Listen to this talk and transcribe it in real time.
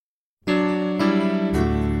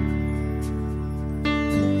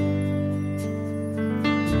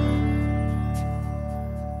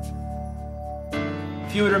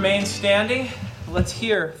If you would remain standing, let's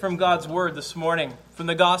hear from God's Word this morning, from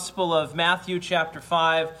the Gospel of Matthew chapter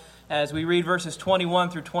 5, as we read verses 21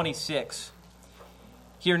 through 26.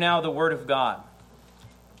 Hear now the Word of God.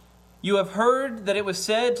 You have heard that it was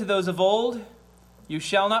said to those of old, "You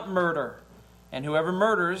shall not murder, and whoever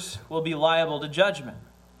murders will be liable to judgment."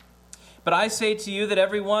 But I say to you that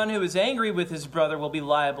everyone who is angry with his brother will be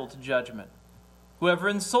liable to judgment. Whoever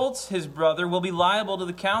insults his brother will be liable to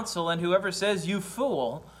the council, and whoever says, "You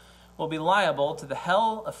fool," will be liable to the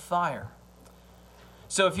hell of fire.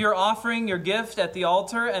 So if you're offering your gift at the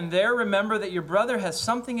altar and there remember that your brother has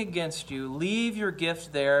something against you, leave your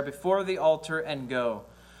gift there before the altar and go.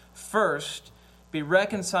 First, be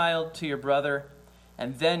reconciled to your brother,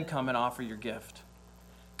 and then come and offer your gift.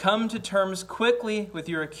 Come to terms quickly with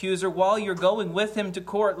your accuser while you're going with him to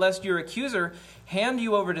court, lest your accuser hand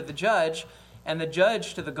you over to the judge, and the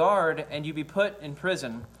judge to the guard, and you be put in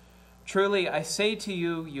prison. Truly, I say to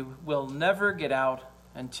you, you will never get out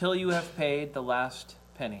until you have paid the last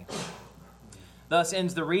penny. Thus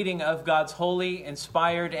ends the reading of God's holy,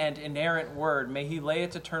 inspired, and inerrant word. May he lay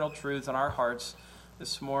its eternal truths on our hearts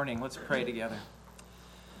this morning. Let's pray together.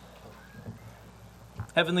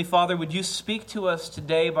 Heavenly Father, would you speak to us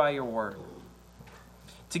today by your word?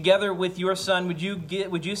 Together with your Son, would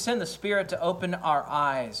you send the Spirit to open our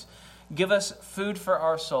eyes? Give us food for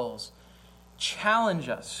our souls. Challenge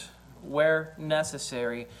us where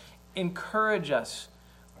necessary. Encourage us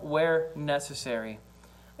where necessary.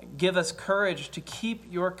 Give us courage to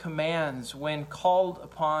keep your commands when called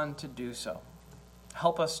upon to do so.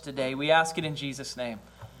 Help us today. We ask it in Jesus' name.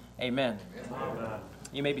 Amen. Amen.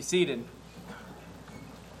 You may be seated.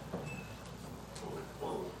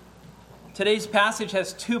 Today's passage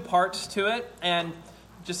has two parts to it, and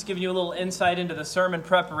just giving you a little insight into the sermon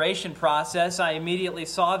preparation process, I immediately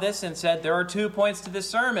saw this and said there are 2 points to this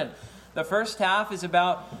sermon. The first half is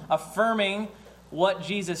about affirming what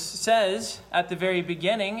Jesus says at the very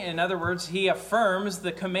beginning. In other words, he affirms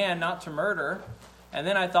the command not to murder. And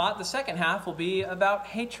then I thought the second half will be about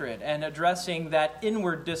hatred and addressing that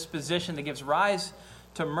inward disposition that gives rise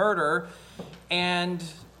to murder. And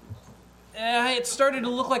it started to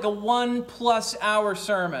look like a 1+ hour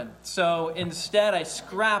sermon. So instead, I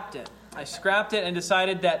scrapped it. And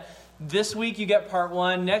decided that this week you get part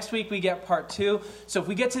 1, next week we get part 2. So if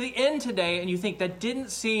we get to the end today and you think that didn't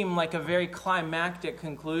seem like a very climactic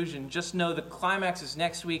conclusion, just know the climax is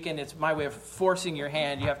next week, and it's my way of forcing your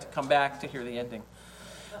hand. You have to come back to hear the ending.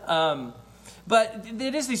 But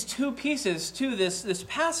it is these two pieces to this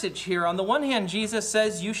passage here. On the one hand, Jesus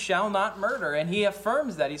says, "You shall not murder," and he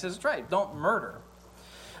affirms that. He says, "That's right, don't murder."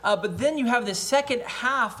 But then you have this second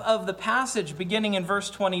half of the passage beginning in verse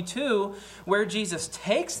 22, where Jesus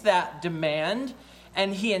takes that demand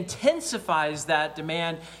and he intensifies that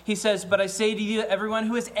demand. He says, "But I say to you, everyone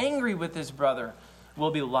who is angry with his brother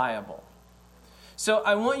will be liable." So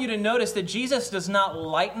I want you to notice that Jesus does not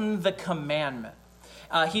lighten the commandment.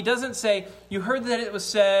 He doesn't say, "You heard that it was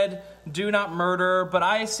said, do not murder, but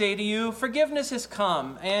I say to you, forgiveness has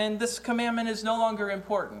come, and this commandment is no longer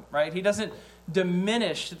important," right? He doesn't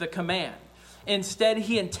diminish the command. Instead,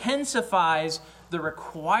 he intensifies the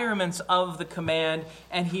requirements of the command,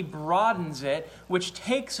 and he broadens it, which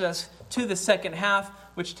takes us to the second half,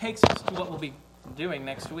 which takes us to what we'll be doing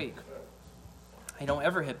next week. I don't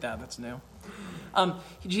ever hit that. That's new.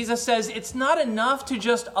 Jesus says it's not enough to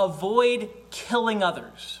just avoid killing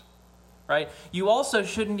others, right? You also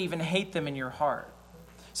shouldn't even hate them in your heart.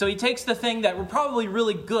 So he takes the thing that we're probably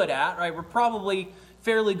really good at, right? We're probably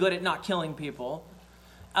fairly good at not killing people.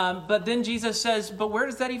 But then Jesus says, but where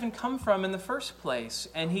does that even come from in the first place?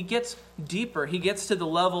 And he gets deeper. He gets to the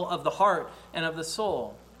level of the heart and of the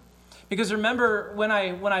soul. Because remember,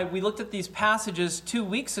 when we looked at these passages 2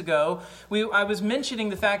 weeks ago, I was mentioning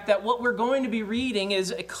the fact that what we're going to be reading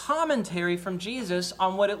is a commentary from Jesus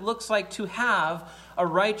on what it looks like to have a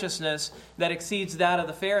righteousness that exceeds that of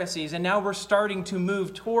the Pharisees. And now we're starting to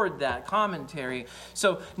move toward that commentary.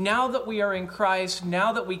 So now that we are in Christ,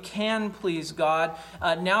 now that we can please God,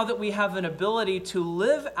 now that we have an ability to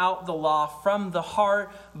live out the law from the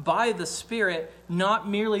heart by the Spirit, not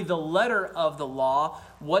merely the letter of the law,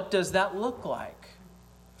 what does that look like?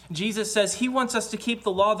 Jesus says he wants us to keep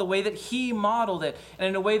the law the way that he modeled it, and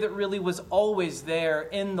in a way that really was always there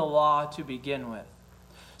in the law to begin with.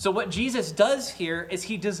 So what Jesus does here is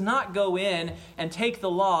he does not go in and take the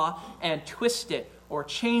law and twist it or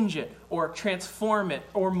change it or transform it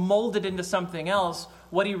or mold it into something else.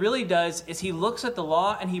 What he really does is he looks at the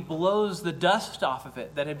law and he blows the dust off of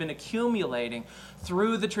it that had been accumulating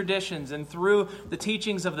through the traditions and through the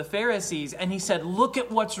teachings of the Pharisees. And he said, look at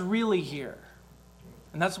what's really here.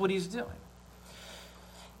 And that's what he's doing.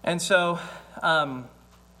 And so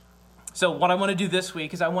what I want to do this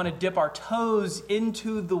week is I want to dip our toes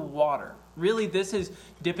into the water. Really, this is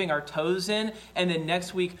dipping our toes in, and then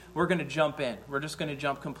next week we're going to jump in. We're just going to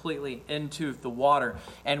jump completely into the water,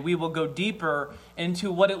 and we will go deeper into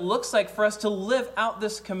what it looks like for us to live out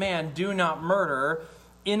this command, do not murder,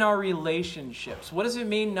 in our relationships. What does it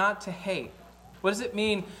mean not to hate? What does it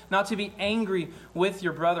mean not to be angry with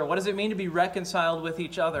your brother? What does it mean to be reconciled with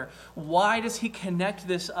each other? Why does he connect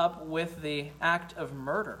this up with the act of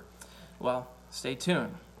murder? Well, stay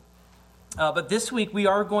tuned. But this week we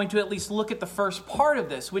are going to at least look at the first part of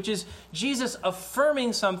this, which is Jesus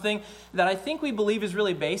affirming something that I think we believe is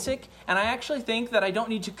really basic, and I actually think that I don't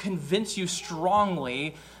need to convince you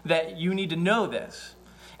strongly that you need to know this.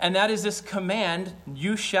 And that is this command,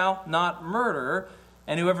 you shall not murder,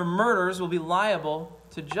 and whoever murders will be liable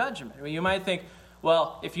to judgment. I mean, you might think,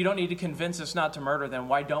 well, if you don't need to convince us not to murder, then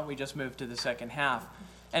why don't we just move to the second half?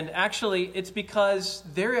 And actually, it's because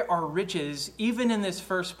there are riches, even in this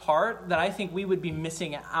first part, that I think we would be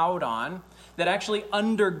missing out on, that actually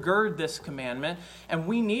undergird this commandment, and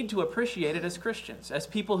we need to appreciate it as Christians. As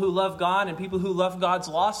people who love God and people who love God's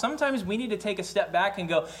law, sometimes we need to take a step back and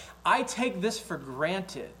go, I take this for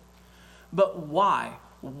granted. But why?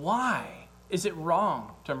 Why is it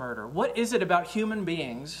wrong to murder? What is it about human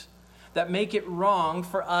beings that make it wrong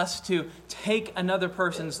for us to take another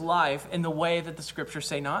person's life in the way that the scriptures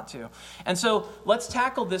say not to? And so let's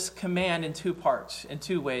tackle this command in two parts, in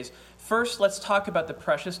two ways. First, let's talk about the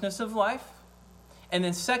preciousness of life. And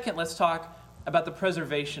then second, let's talk about the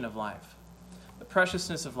preservation of life. The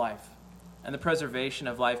preciousness of life and the preservation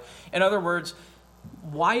of life. In other words,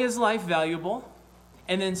 why is life valuable?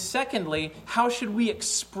 And then secondly, how should we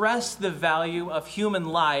express the value of human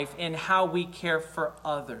life in how we care for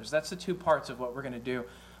others? That's the two parts of what we're going to do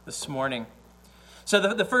this morning.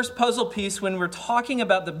 So the first puzzle piece when we're talking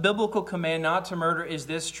about the biblical command not to murder is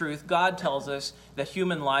this truth. God tells us that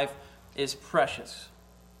human life is precious.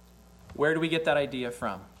 Where do we get that idea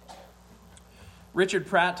from? Richard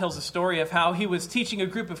Pratt tells a story of how he was teaching a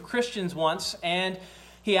group of Christians once, and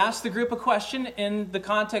he asked the group a question in the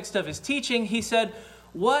context of his teaching. He said,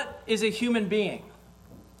 what is a human being?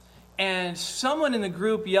 And someone in the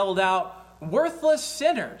group yelled out, worthless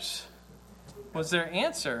sinners, was their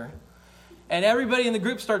answer. And everybody in the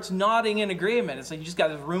group starts nodding in agreement. It's like you just got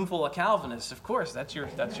this room full of Calvinists. Of course, that's your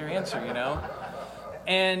answer, you know.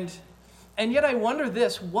 And yet I wonder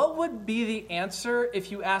this, what would be the answer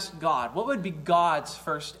if you asked God? What would be God's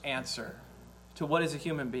first answer to what is a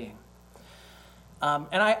human being?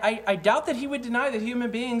 And I doubt that he would deny that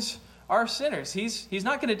human beings are sinners. He's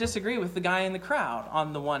not going to disagree with the guy in the crowd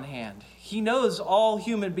on the one hand. He knows all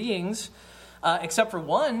human beings, except for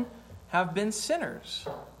one, have been sinners.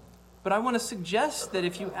 But I want to suggest that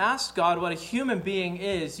if you asked God what a human being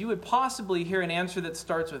is, you would possibly hear an answer that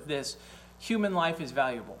starts with this: human life is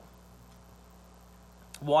valuable.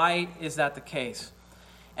 Why is that the case?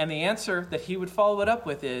 And the answer that he would follow it up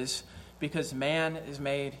with is because man is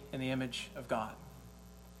made in the image of God.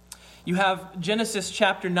 You have Genesis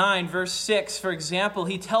chapter 9, verse 6, for example.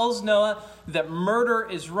 He tells Noah that murder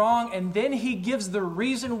is wrong, and then he gives the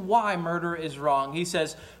reason why murder is wrong. He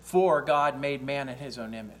says, for God made man in his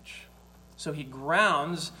own image. So he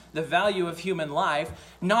grounds the value of human life,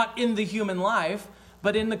 not in the human life,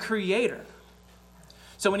 but in the Creator.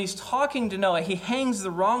 So when he's talking to Noah, he hangs the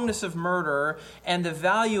wrongness of murder and the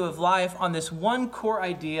value of life on this one core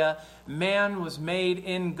idea: man was made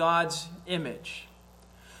in God's image.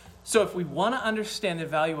 So if we want to understand the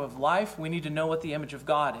value of life, we need to know what the image of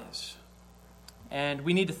God is. And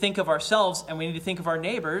we need to think of ourselves and we need to think of our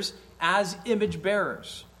neighbors as image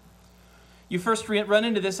bearers. You first run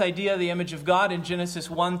into this idea of the image of God in Genesis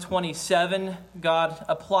 1:27. God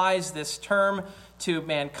applies this term to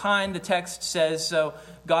mankind. The text says, so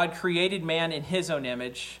God created man in his own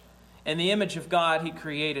image. In the image of God, he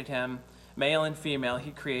created him. Male and female,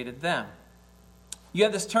 he created them. You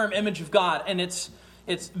have this term, image of God, and it's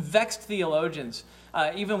vexed theologians.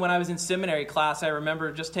 Even when I was in seminary class, I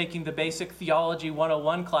remember just taking the basic theology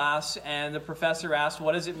 101 class, and the professor asked,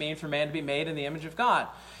 what does it mean for man to be made in the image of God?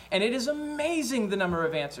 And it is amazing the number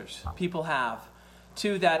of answers people have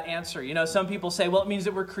to that answer. You know, some people say, well, it means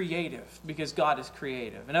that we're creative because God is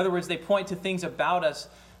creative. In other words, they point to things about us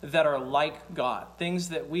that are like God, things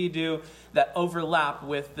that we do that overlap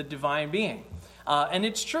with the divine being. And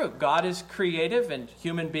it's true. God is creative and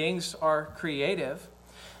human beings are creative.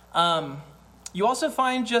 You also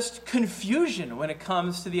find just confusion when it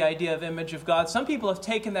comes to the idea of image of God. Some people have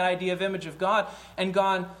taken that idea of image of God and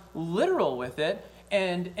gone literal with it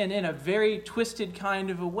and in a very twisted kind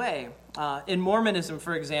of a way. In Mormonism,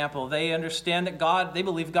 for example, they understand that they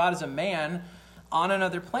believe God is a man on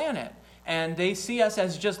another planet. And they see us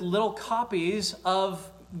as just little copies of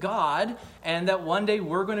God, and that one day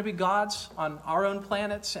we're going to be gods on our own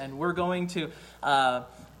planets, and we're going to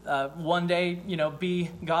one day, be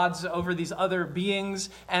gods over these other beings,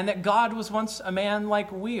 and that God was once a man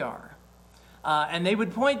like we are. And they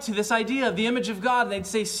would point to this idea of the image of God, and they'd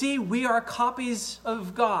say, see, we are copies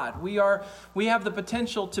of God. We have the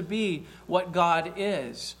potential to be what God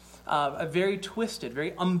is. A very twisted,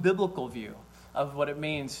 very unbiblical view of what it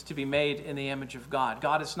means to be made in the image of God.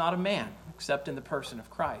 God is not a man, except in the person of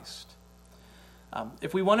Christ.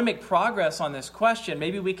 If we want to make progress on this question,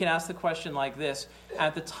 maybe we can ask the question like this.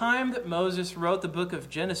 At the time that Moses wrote the book of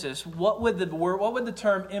Genesis, what would the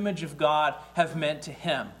term image of God have meant to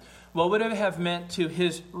him? What would it have meant to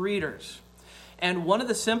his readers? And one of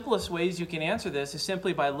the simplest ways you can answer this is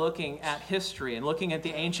simply by looking at history and looking at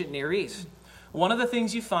the ancient Near East. One of the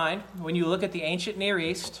things you find when you look at the ancient Near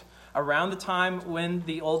East, around the time when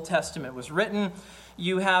the Old Testament was written,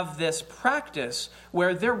 you have this practice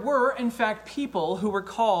where there were, in fact, people who were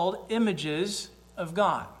called images of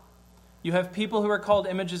God. You have people who are called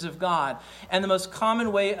images of God. And the most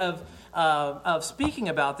common way of speaking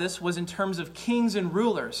about this was in terms of kings and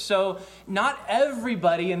rulers. So not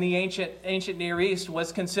everybody in the ancient Near East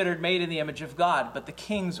was considered made in the image of God, but the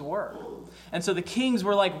kings were. And so the kings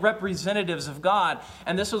were like representatives of God,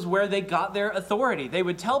 and this was where they got their authority. They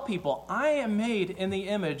would tell people, I am made in the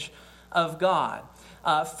image of God.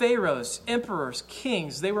 Pharaohs, emperors,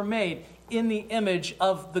 kings, they were made in the image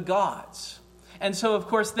of the gods. And so, of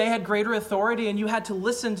course, they had greater authority, and you had to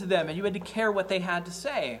listen to them, and you had to care what they had to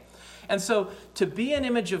say. And so to be an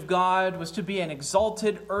image of God was to be an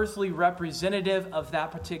exalted earthly representative of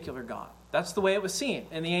that particular God. That's the way it was seen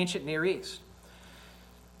in the ancient Near East.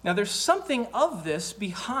 Now, there's something of this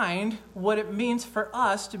behind what it means for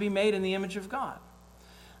us to be made in the image of God.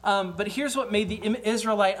 But here's what made the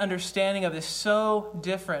Israelite understanding of this so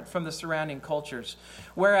different from the surrounding cultures.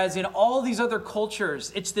 Whereas in all these other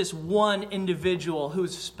cultures, it's this one individual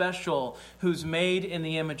who's special, who's made in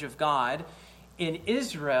the image of God. In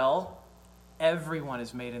Israel, everyone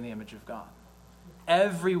is made in the image of God.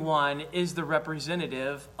 Everyone is the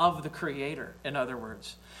representative of the Creator, in other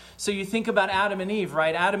words. So you think about Adam and Eve,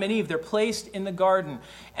 right? Adam and Eve, they're placed in the garden,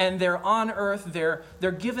 and they're on earth.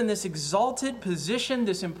 They're given this exalted position,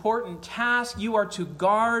 this important task. You are to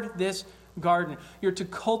guard this garden. You're to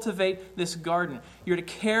cultivate this garden. You're to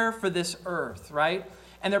care for this earth, right?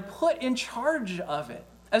 And they're put in charge of it,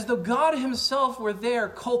 as though God himself were there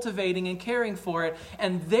cultivating and caring for it.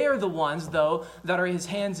 And they're the ones, though, that are his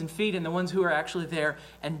hands and feet, and the ones who are actually there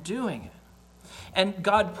and doing it. And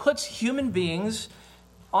God puts human beings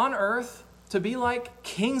on earth to be like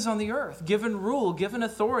kings on the earth, given rule, given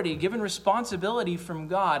authority, given responsibility from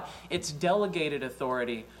God. It's delegated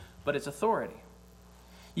authority, but it's authority.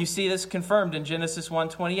 You see this confirmed in Genesis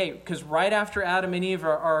 1:28, because right after Adam and Eve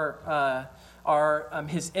are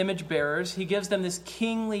his image bearers, he gives them this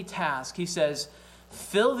kingly task. He says,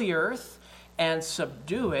 fill the earth and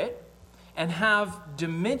subdue it and have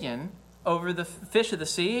dominion over the fish of the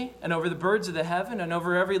sea and over the birds of the heaven and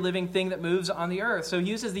over every living thing that moves on the earth. So he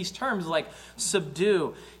uses these terms like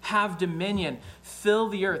subdue, have dominion, fill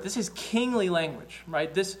the earth. This is kingly language,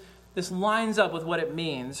 right? This lines up with what it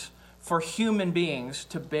means for human beings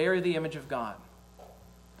to bear the image of God.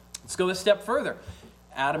 Let's go a step further.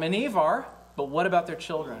 Adam and Eve are, but what about their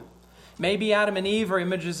children? Maybe Adam and Eve are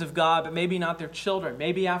images of God, but maybe not their children.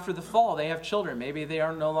 Maybe after the fall they have children. Maybe they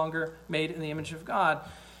are no longer made in the image of God.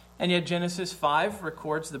 And yet Genesis 5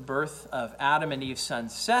 records the birth of Adam and Eve's son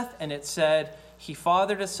Seth, and it said, he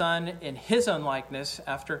fathered a son in his own likeness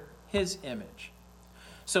after his image.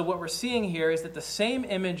 So what we're seeing here is that the same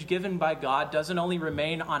image given by God doesn't only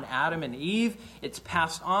remain on Adam and Eve, it's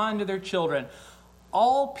passed on to their children.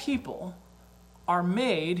 All people are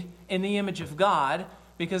made in the image of God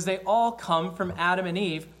because they all come from Adam and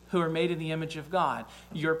Eve, who are made in the image of God.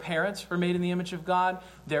 Your parents were made in the image of God.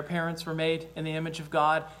 Their parents were made in the image of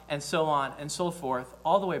God, and so on and so forth,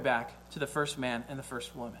 all the way back to the first man and the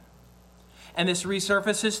first woman. And this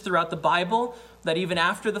resurfaces throughout the Bible, that even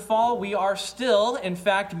after the fall, we are still, in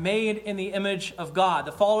fact, made in the image of God.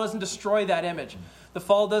 The fall doesn't destroy that image. The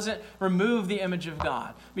fall doesn't remove the image of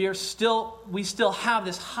God. We still have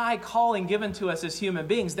this high calling given to us as human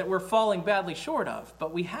beings that we're falling badly short of,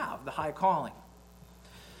 but we have the high calling.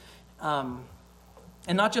 And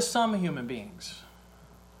not just some human beings.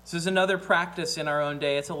 This is another practice in our own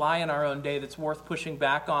day. It's a lie in our own day that's worth pushing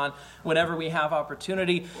back on whenever we have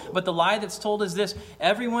opportunity. But the lie that's told is this: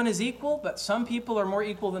 everyone is equal, but some people are more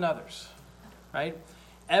equal than others, right?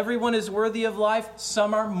 Everyone is worthy of life.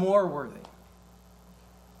 Some are more worthy.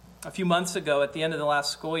 A few months ago, at the end of the last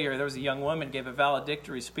school year, there was a young woman who gave a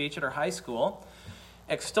valedictory speech at her high school,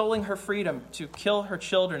 extolling her freedom to kill her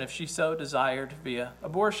children if she so desired via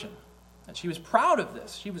abortion. And she was proud of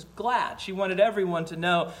this. She was glad. She wanted everyone to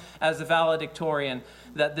know, as the valedictorian,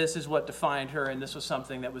 that this is what defined her, and this was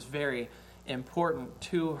something that was very important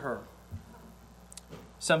to her.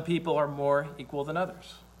 Some people are more equal than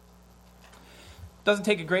others. It doesn't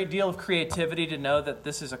take a great deal of creativity to know that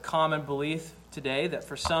this is a common belief today, that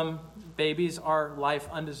for some babies are life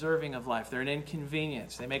undeserving of life. They're an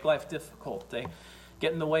inconvenience. They make life difficult. They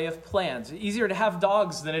get in the way of plans. It's easier to have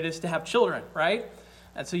dogs than it is to have children, right?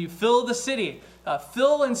 And so you fill the city,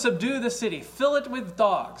 fill and subdue the city, fill it with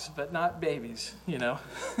dogs, but not babies, you know.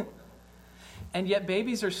 And yet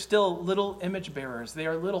babies are still little image bearers. They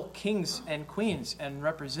are little kings and queens and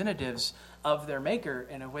representatives of their maker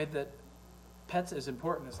in a way that pets, as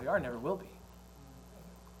important as they are, never will be.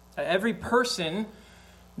 Every person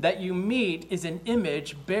that you meet is an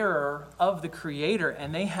image bearer of the Creator,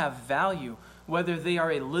 and they have value, whether they are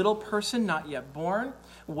a little person not yet born,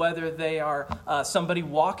 whether they are somebody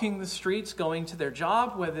walking the streets going to their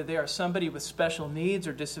job, whether they are somebody with special needs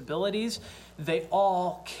or disabilities. They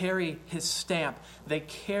all carry His stamp. They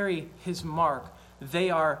carry His mark. They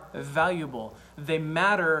are valuable. They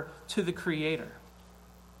matter to the Creator.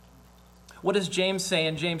 What does James say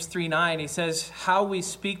in James 3:9? He says, how we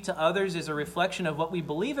speak to others is a reflection of what we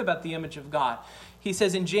believe about the image of God. He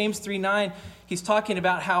says in James 3:9, he's talking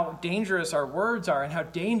about how dangerous our words are and how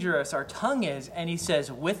dangerous our tongue is. And he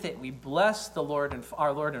says, with it we bless the Lord and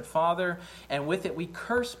our Lord and Father, and with it we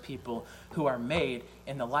curse people who are made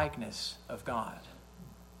in the likeness of God.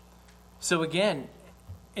 So again,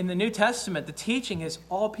 in the New Testament, the teaching is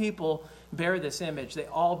all people bear this image. They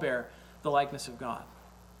all bear the likeness of God.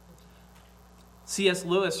 C.S.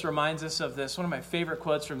 Lewis reminds us of this. One of my favorite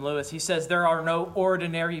quotes from Lewis. He says, there are no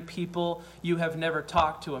ordinary people. You have never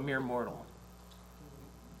talked to a mere mortal.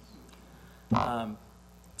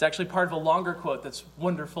 It's actually part of a longer quote that's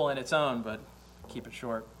wonderful in its own, but keep it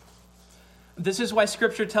short. This is why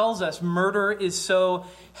Scripture tells us murder is so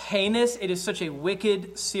heinous. It is such a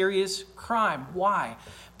wicked, serious crime. Why?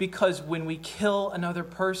 Because when we kill another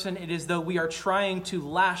person, it is though we are trying to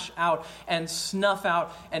lash out and snuff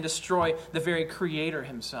out and destroy the very Creator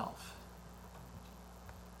Himself.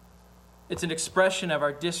 It's an expression of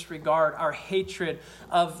our disregard, our hatred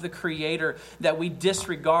of the Creator, that we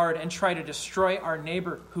disregard and try to destroy our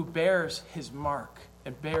neighbor who bears His mark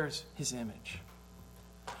and bears His image.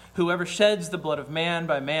 Whoever sheds the blood of man,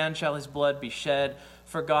 by man shall his blood be shed,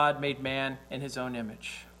 for God made man in His own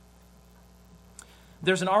image.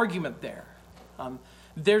 There's an argument there.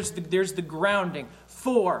 There's the grounding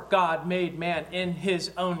for God made man in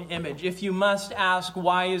His own image. If you must ask,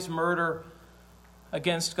 why is murder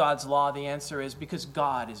against God's law? The answer is because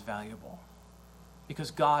God is valuable.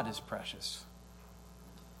 Because God is precious.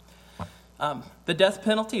 The death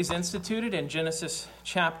penalty is instituted in Genesis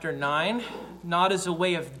chapter 9, not as a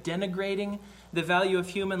way of denigrating the value of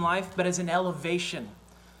human life, but as an elevation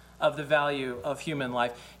of the value of human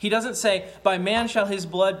life. He doesn't say, by man shall his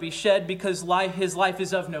blood be shed because his life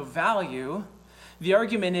is of no value. The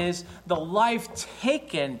argument is the life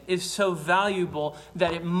taken is so valuable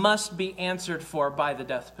that it must be answered for by the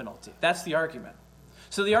death penalty. That's the argument.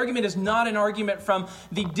 So the argument is not an argument from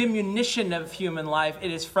the diminution of human life.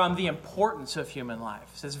 It is from the importance of human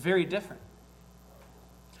life. So it's very different.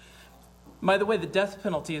 By the way, the death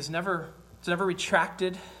penalty is never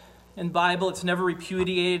retracted in the Bible. It's never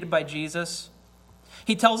repudiated by Jesus.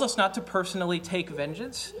 He tells us not to personally take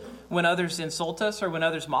vengeance when others insult us or when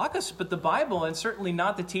others mock us. But the Bible, and certainly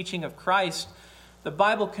not the teaching of Christ, the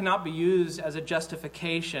Bible cannot be used as a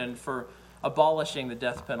justification for abolishing the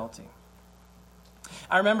death penalty.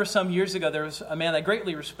 I remember some years ago, there was a man I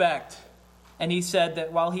greatly respect, and he said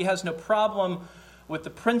that while he has no problem with the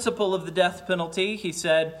principle of the death penalty, he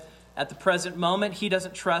said, at the present moment, he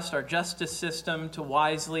doesn't trust our justice system to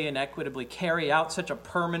wisely and equitably carry out such a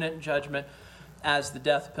permanent judgment as the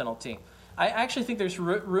death penalty. I actually think there's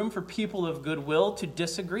room for people of goodwill to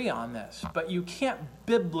disagree on this, but you can't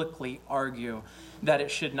biblically argue that it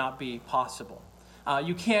should not be possible.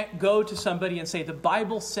 You can't go to somebody and say, the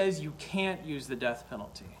Bible says you can't use the death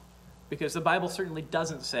penalty, because the Bible certainly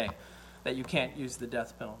doesn't say that you can't use the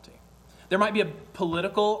death penalty. There might be a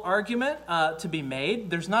political argument to be made.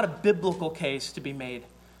 There's not a biblical case to be made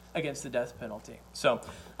against the death penalty. So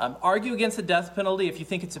argue against the death penalty if you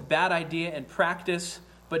think it's a bad idea in practice,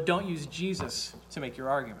 but don't use Jesus to make your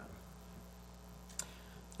argument.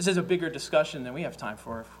 This is a bigger discussion than we have time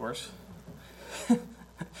for, of course.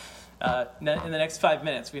 in the next 5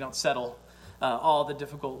 minutes. We don't settle all the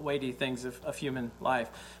difficult, weighty things of human life.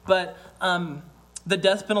 But the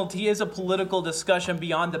death penalty is a political discussion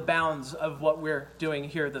beyond the bounds of what we're doing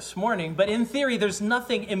here this morning. But in theory, there's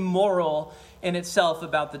nothing immoral in itself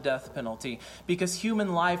about the death penalty, because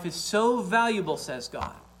human life is so valuable, says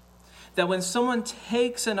God, that when someone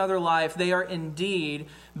takes another life, they are indeed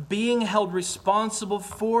being held responsible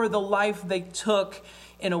for the life they took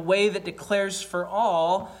in a way that declares for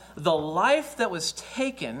all the life that was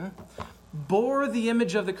taken bore the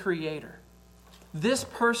image of the Creator. This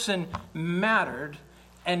person mattered,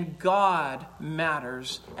 and God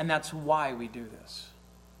matters, and that's why we do this.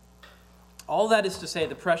 All that is to say,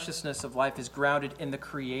 the preciousness of life is grounded in the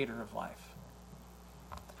Creator of life.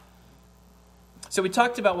 So we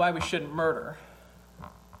talked about why we shouldn't murder,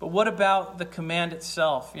 but what about the command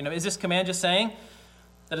itself? Is this command just saying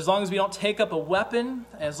that as long as we don't take up a weapon,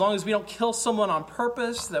 as long as we don't kill someone on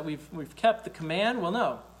purpose, that we've kept the command? Well,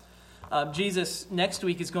 no. Jesus next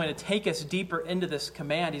week is going to take us deeper into this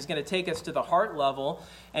command. He's going to take us to the heart level,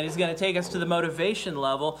 and he's going to take us to the motivation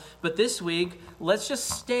level. But this week, let's just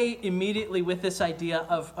stay immediately with this idea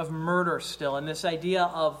of murder still, and this idea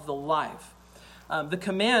of the life. The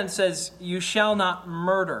command says, you shall not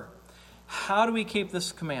murder. How do we keep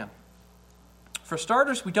this command? For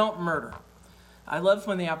starters, we don't murder. I love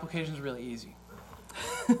when the application is really easy.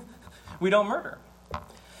 We don't murder.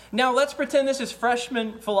 Now, let's pretend this is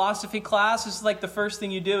freshman philosophy class. This is like the first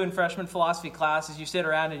thing you do in freshman philosophy class is you sit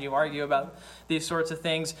around and you argue about these sorts of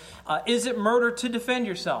things. Is it murder to defend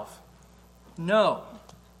yourself? No.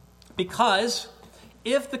 Because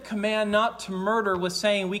if the command not to murder was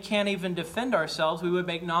saying we can't even defend ourselves, we would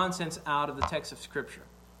make nonsense out of the text of Scripture.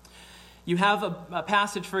 You have a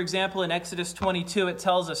passage, for example, in Exodus 22. It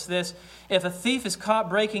tells us this: if a thief is caught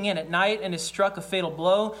breaking in at night and is struck a fatal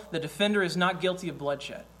blow, the defender is not guilty of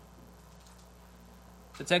bloodshed.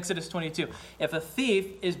 It's Exodus 22. If a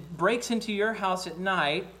thief breaks into your house at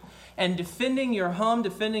night and defending your home,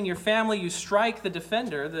 defending your family, you strike the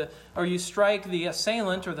defender, or you strike the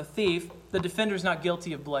assailant or the thief, the defender is not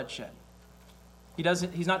guilty of bloodshed.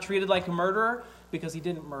 He's not treated like a murderer because he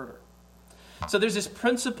didn't murder. So there's this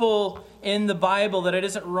principle in the Bible that it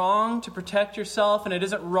isn't wrong to protect yourself, and it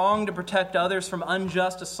isn't wrong to protect others from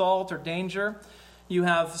unjust assault or danger. You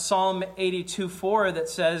have Psalm 82:4 that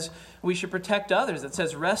says we should protect others. That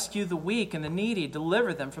says, rescue the weak and the needy,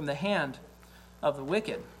 deliver them from the hand of the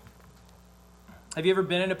wicked. Have you ever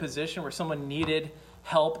been in a position where someone needed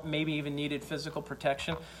help, maybe even needed physical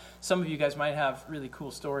protection? Some of you guys might have really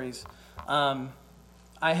cool stories.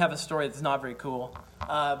 I have a story that's not very cool.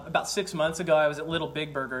 About 6 months ago, I was at Little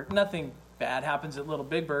Big Burger. Nothing bad happens at Little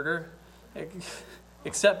Big Burger,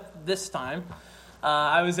 except this time.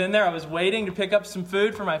 I was in there, I was waiting to pick up some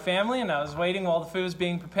food for my family, and I was waiting while the food was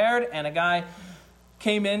being prepared, and a guy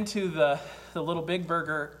came into the Little Big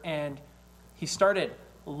Burger, and he started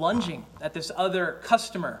lunging at this other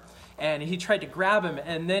customer, and he tried to grab him,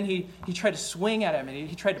 and then he tried to swing at him, and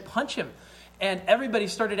he tried to punch him. And everybody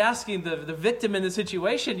started asking the victim in the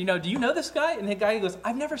situation, do you know this guy? And the guy goes,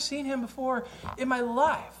 I've never seen him before in my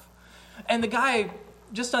life. And the guy,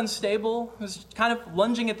 just unstable, was kind of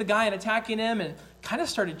lunging at the guy and attacking him and kind of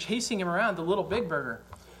started chasing him around the Little Big Burger.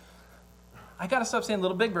 I got to stop saying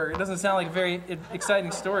Little Big Burger. It doesn't sound like a very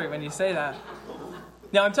exciting story when you say that.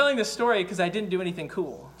 Now, I'm telling this story because I didn't do anything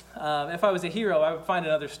cool. If I was a hero, I would find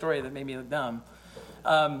another story that made me look dumb.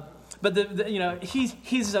 But he's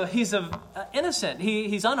innocent.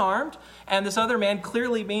 He's unarmed, and this other man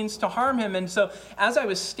clearly means to harm him. And so, as I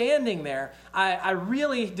was standing there, I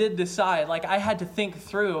really did decide. I had to think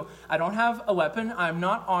through. I don't have a weapon. I'm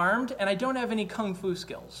not armed, and I don't have any kung fu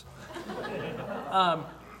skills.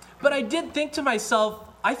 But I did think to myself,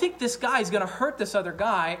 I think this guy is going to hurt this other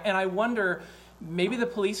guy, and I wonder, maybe the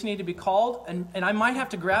police need to be called, and I might have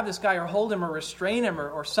to grab this guy or hold him or restrain him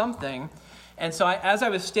or something. And so as I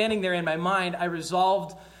was standing there in my mind, I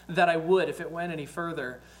resolved that I would if it went any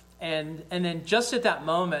further. And then just at that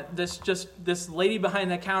moment, this lady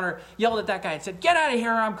behind the counter yelled at that guy and said, "Get out of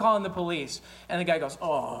here, I'm calling the police." And the guy goes,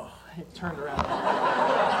 "Oh," he turned around.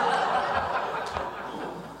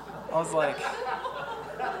 I was like,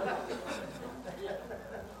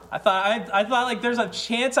 I thought there's a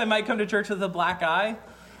chance I might come to church with a black eye,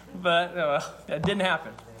 but that didn't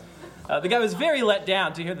happen. The guy was very let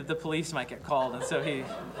down to hear that the police might get called, and so he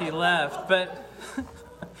left. But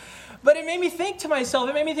it made me think to myself,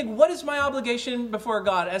 what is my obligation before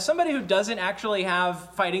God? As somebody who doesn't actually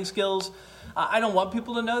have fighting skills, I don't want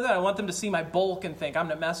people to know that. I want them to see my bulk and think, I'm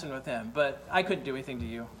not messing with him. But I couldn't do anything to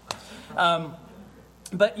you.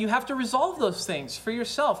 But you have to resolve those things for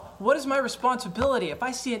yourself. What is my responsibility? If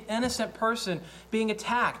I see an innocent person being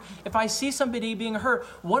attacked, if I see somebody being hurt,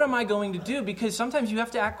 what am I going to do? Because sometimes you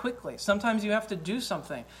have to act quickly. Sometimes you have to do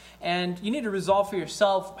something. And you need to resolve for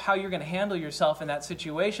yourself how you're going to handle yourself in that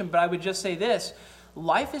situation. But I would just say this,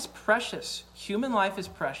 life is precious. Human life is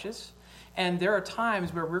precious. And there are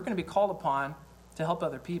times where we're going to be called upon to help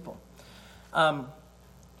other people.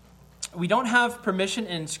 We don't have permission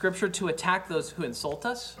in Scripture to attack those who insult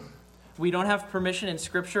us. We don't have permission in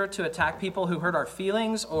Scripture to attack people who hurt our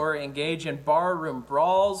feelings or engage in barroom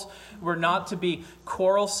brawls. We're not to be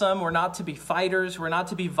quarrelsome. We're not to be fighters. We're not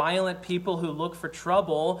to be violent people who look for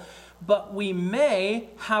trouble. But we may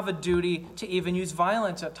have a duty to even use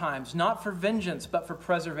violence at times, not for vengeance, but for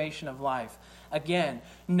preservation of life. Again,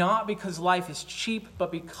 not because life is cheap,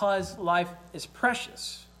 but because life is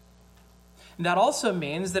precious. And that also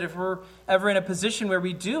means that if we're ever in a position where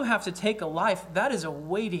we do have to take a life, that is a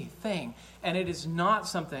weighty thing. And it is not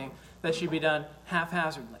something that should be done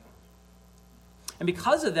haphazardly. And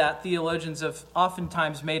because of that, theologians have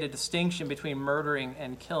oftentimes made a distinction between murdering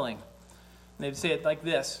and killing. And they'd say it like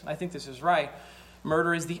this. I think this is right.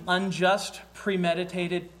 Murder is the unjust,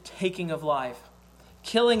 premeditated taking of life.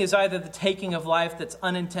 Killing is either the taking of life that's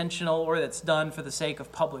unintentional or that's done for the sake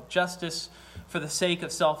of public justice, for the sake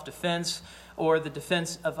of self-defense, or the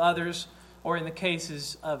defense of others, or in the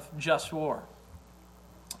cases of just war.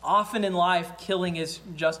 Often in life, killing is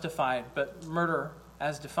justified, but murder,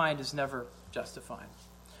 as defined, is never justified.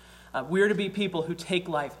 We are to be people who take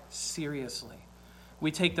life seriously.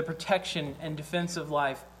 We take the protection and defense of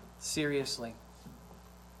life seriously.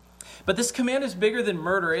 But this command is bigger than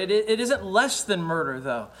murder. It isn't less than murder,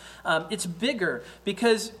 though. It's bigger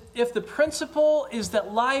because if the principle is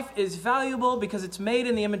that life is valuable because it's made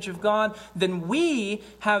in the image of God, then we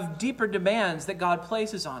have deeper demands that God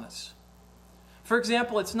places on us. For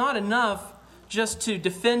example, it's not enough just to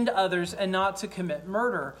defend others and not to commit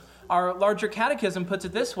murder. Our larger catechism puts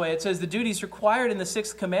it this way. It says the duties required in the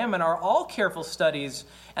sixth commandment are all careful studies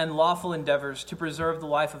and lawful endeavors to preserve the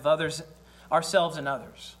life of others, ourselves and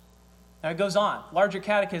others. Now it goes on. Larger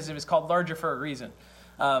catechism is called larger for a reason.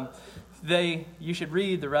 You should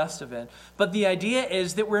read the rest of it. But the idea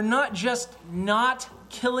is that we're not just not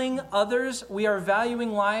killing others, we are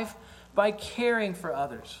valuing life by caring for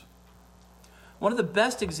others. One of the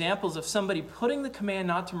best examples of somebody putting the command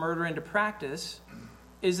not to murder into practice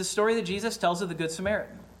is the story that Jesus tells of the Good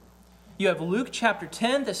Samaritan. You have Luke chapter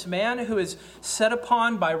 10, this man who is set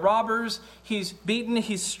upon by robbers. He's beaten,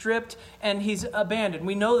 he's stripped, and he's abandoned.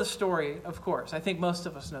 We know the story, of course. I think most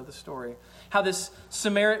of us know the story. How this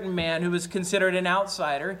Samaritan man who was considered an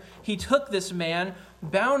outsider, he took this man,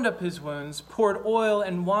 bound up his wounds, poured oil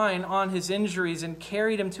and wine on his injuries, and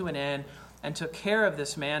carried him to an inn and took care of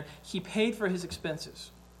this man. He paid for his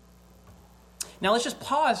expenses. Now let's just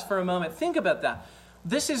pause for a moment. Think about that.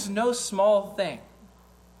 This is no small thing.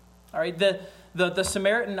 All right, the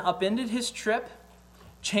Samaritan upended his trip,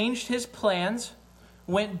 changed his plans,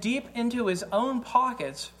 went deep into his own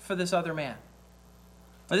pockets for this other man.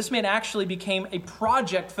 Now, this man actually became a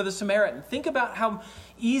project for the Samaritan. Think about how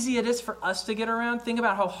easy it is for us to get around. Think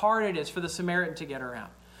about how hard it is for the Samaritan to get around.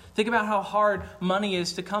 Think about how hard money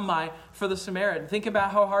is to come by for the Samaritan. Think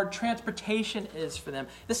about how hard transportation is for them.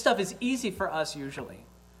 This stuff is easy for us usually.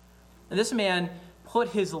 And this man put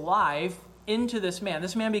his life into this man.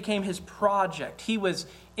 This man became his project. He was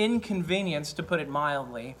inconvenienced, to put it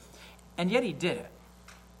mildly, and yet he did it.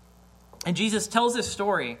 And Jesus tells this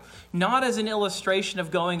story not as an illustration of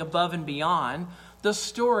going above and beyond. The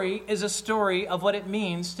story is a story of what it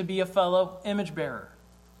means to be a fellow image bearer.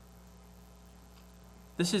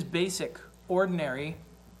 This is basic, ordinary,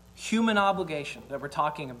 human obligation that we're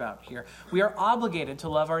talking about here. We are obligated to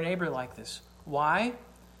love our neighbor like this. Why?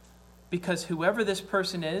 Because whoever this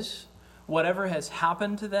person is, whatever has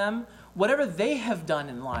happened to them, whatever they have done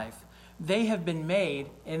in life, they have been made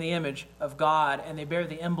in the image of God, and they bear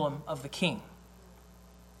the emblem of the King,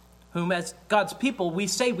 whom as God's people we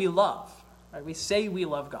say we love. Right? We say we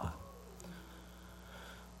love God.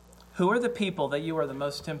 Who are the people that you are the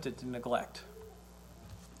most tempted to neglect?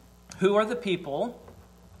 Who are the people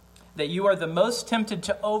that you are the most tempted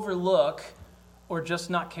to overlook or just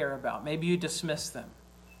not care about? Maybe you dismiss them.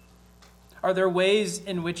 Are there ways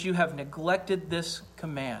in which you have neglected this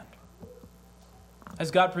command? Has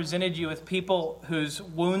God presented you with people whose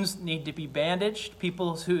wounds need to be bandaged,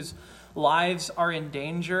 people whose lives are in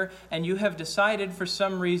danger, and you have decided for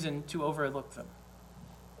some reason to overlook them?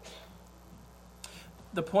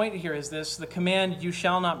 The point here is this: the command, you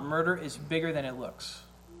shall not murder, is bigger than it looks.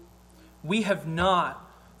 We have not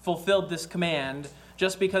fulfilled this command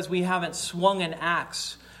just because we haven't swung an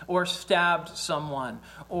axe or stabbed someone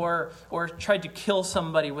or tried to kill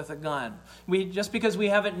somebody with a gun. Just because we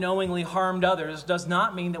haven't knowingly harmed others does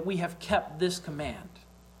not mean that we have kept this command.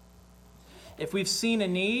 If we've seen a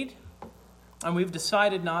need and we've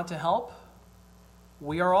decided not to help,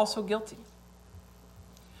 we are also guilty.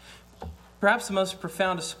 Perhaps the most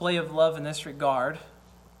profound display of love in this regard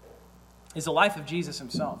is the life of Jesus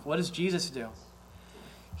himself. What does Jesus do?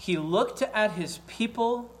 He looked at his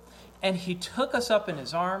people and he took us up in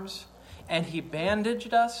his arms and he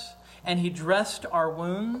bandaged us and he dressed our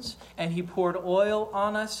wounds and he poured oil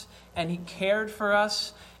on us and he cared for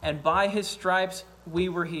us, and by his stripes we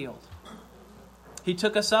were healed. He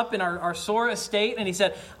took us up in our sore estate and he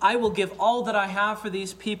said, I will give all that I have for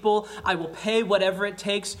these people. I will pay whatever it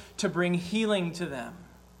takes to bring healing to them.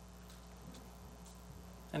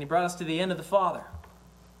 And he brought us to the end of the Father.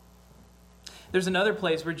 There's another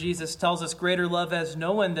place where Jesus tells us greater love has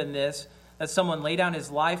no one than this, that someone lay down his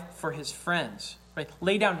life for his friends. Right?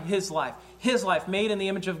 Lay down his life made in the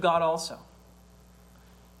image of God also.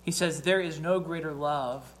 He says there is no greater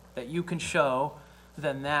love that you can show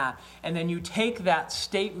than that. And then you take that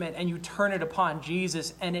statement and you turn it upon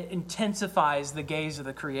Jesus, and it intensifies the gaze of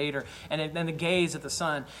the Creator and the gaze of the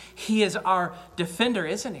Son. He is our defender,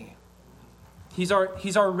 isn't he? He's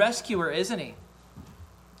our rescuer, isn't he?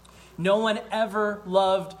 No one ever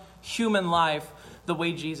loved human life the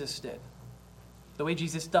way Jesus did, the way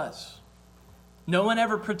Jesus does. No one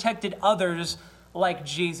ever protected others like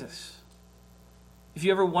Jesus. If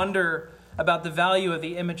you ever wonder about the value of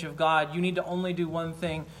the image of God, you need to only do one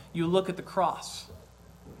thing. You look at the cross.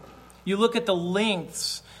 You look at the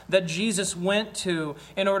lengths that Jesus went to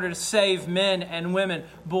in order to save men and women,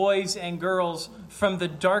 boys and girls, from the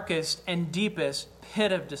darkest and deepest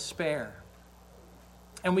pit of despair.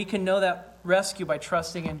 And we can know that rescue by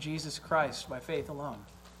trusting in Jesus Christ by faith alone.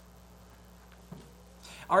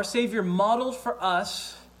 Our Savior modeled for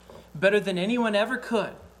us, better than anyone ever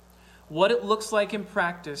could, what it looks like in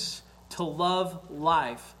practice to love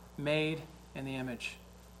life made in the image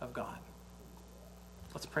of God.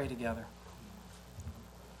 Let's pray together.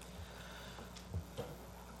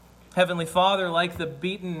 Heavenly Father, like the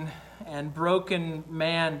beaten and broken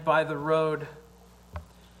man by the road,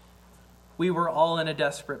 we were all in a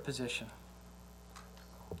desperate position.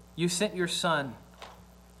 You sent your Son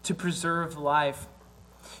to preserve life.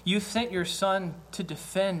 You sent your Son to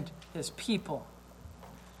defend his people.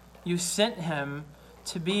 You sent him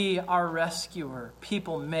to be our rescuer,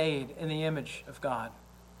 people made in the image of God.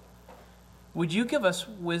 Would you give us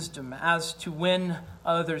wisdom as to when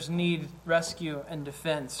others need rescue and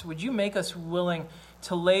defense? Would you make us willing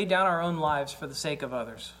to lay down our own lives for the sake of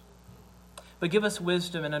others? But give us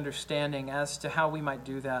wisdom and understanding as to how we might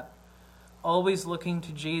do that, always looking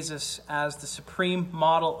to Jesus as the supreme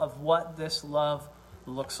model of what this love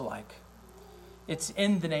looks like. It's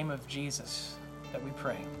in the name of Jesus that we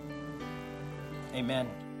pray.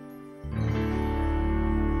 Amen.